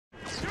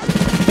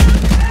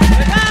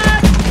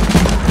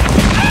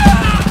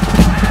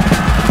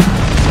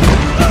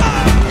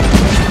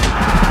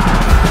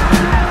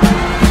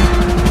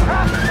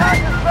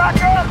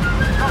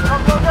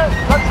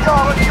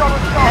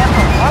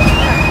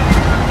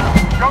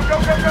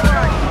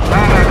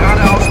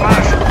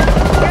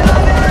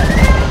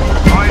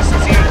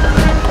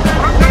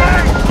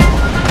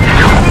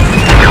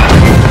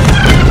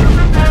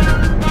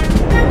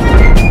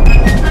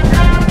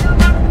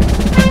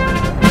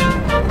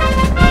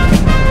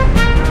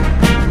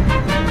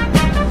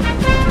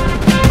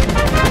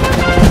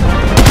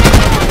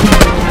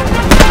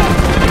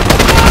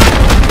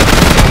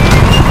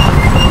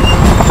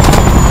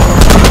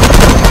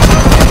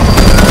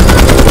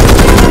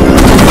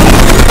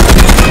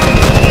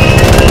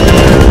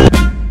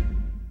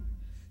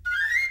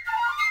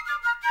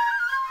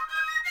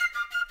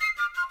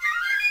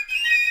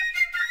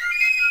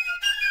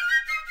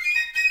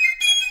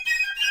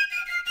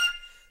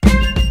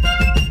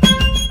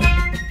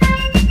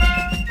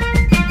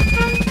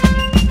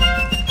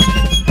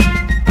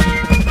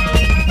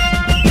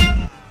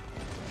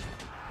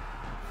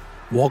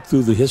Walk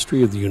through the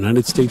history of the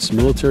United States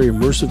Military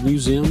Immersive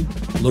Museum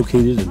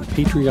located in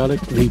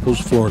patriotic Naples,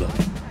 Florida.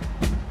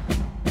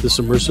 This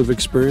immersive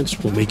experience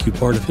will make you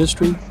part of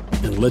history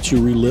and let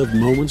you relive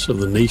moments of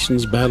the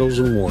nation's battles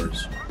and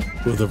wars.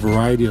 With a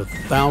variety of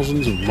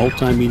thousands of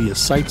multimedia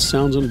sights,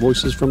 sounds, and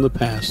voices from the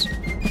past,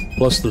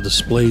 plus the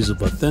displays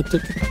of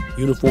authentic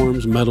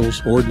uniforms,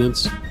 medals,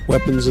 ordnance,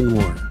 weapons, and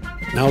more.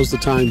 Now is the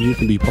time you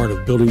can be part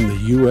of building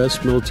the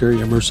U.S. Military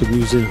Immersive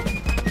Museum.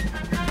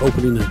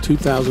 Opening in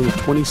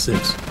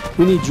 2026,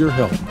 we need your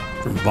help,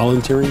 from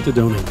volunteering to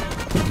donating.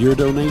 With your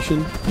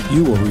donation,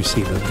 you will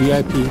receive a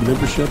VIP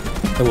membership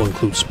that will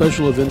include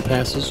special event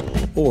passes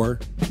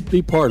or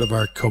be part of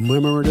our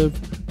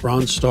commemorative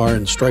Bronze Star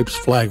and Stripes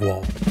flag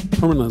wall,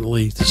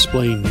 permanently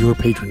displaying your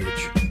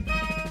patronage.